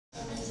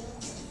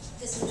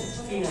A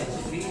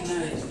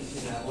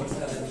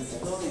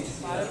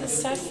lot of the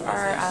stuff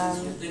are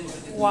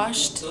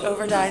washed,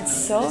 over-dyed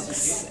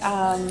silks.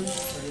 A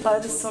lot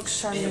of the silks,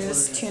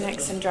 charmeuse,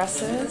 tunics, and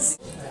dresses.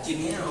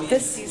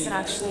 This season,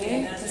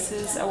 actually, this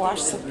is a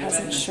wash silk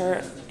peasant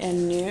shirt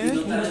in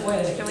nude. Then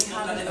we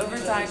have an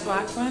over-dyed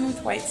black one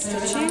with white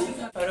stitching.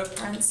 Photo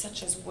prints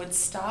such as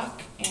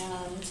Woodstock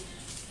and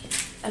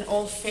an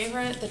old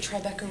favorite, the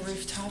Tribeca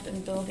rooftop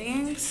in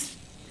buildings.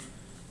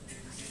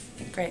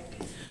 Great.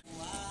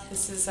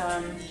 This is,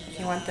 if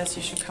you want this,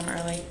 you should come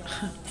early,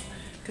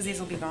 because these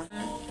will be gone.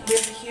 We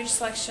have a huge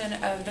selection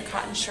of the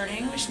cotton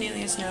shirting, which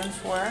Nili is known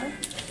for.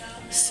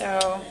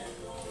 So,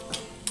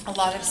 a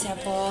lot of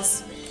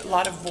samples, a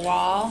lot of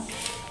voile.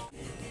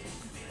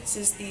 This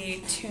is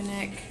the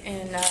tunic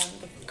in,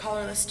 the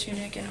collarless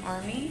tunic in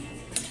Army.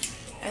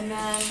 And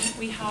then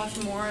we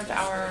have more of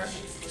our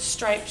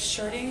striped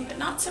shirting, but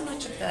not so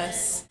much of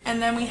this. And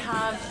then we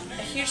have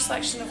a huge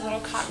selection of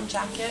little cotton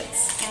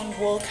jackets and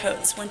wool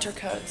coats, winter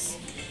coats.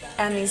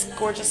 And these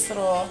gorgeous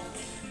little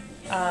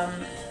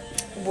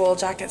wool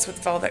jackets with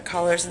velvet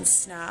collars and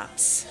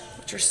snaps,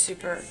 which are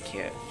super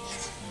cute.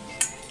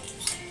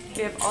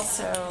 We have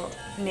also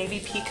navy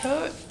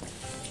peacoat,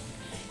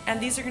 and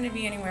these are going to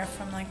be anywhere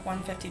from like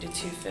 $150 to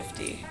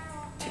 $250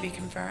 to be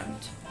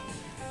confirmed.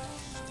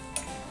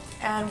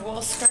 And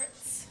wool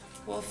skirts,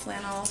 wool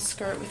flannel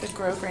skirt with a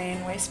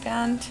grosgrain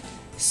waistband,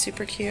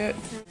 super cute.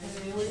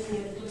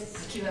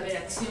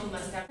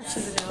 Which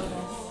is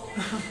adorable.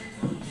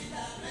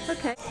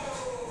 Okay.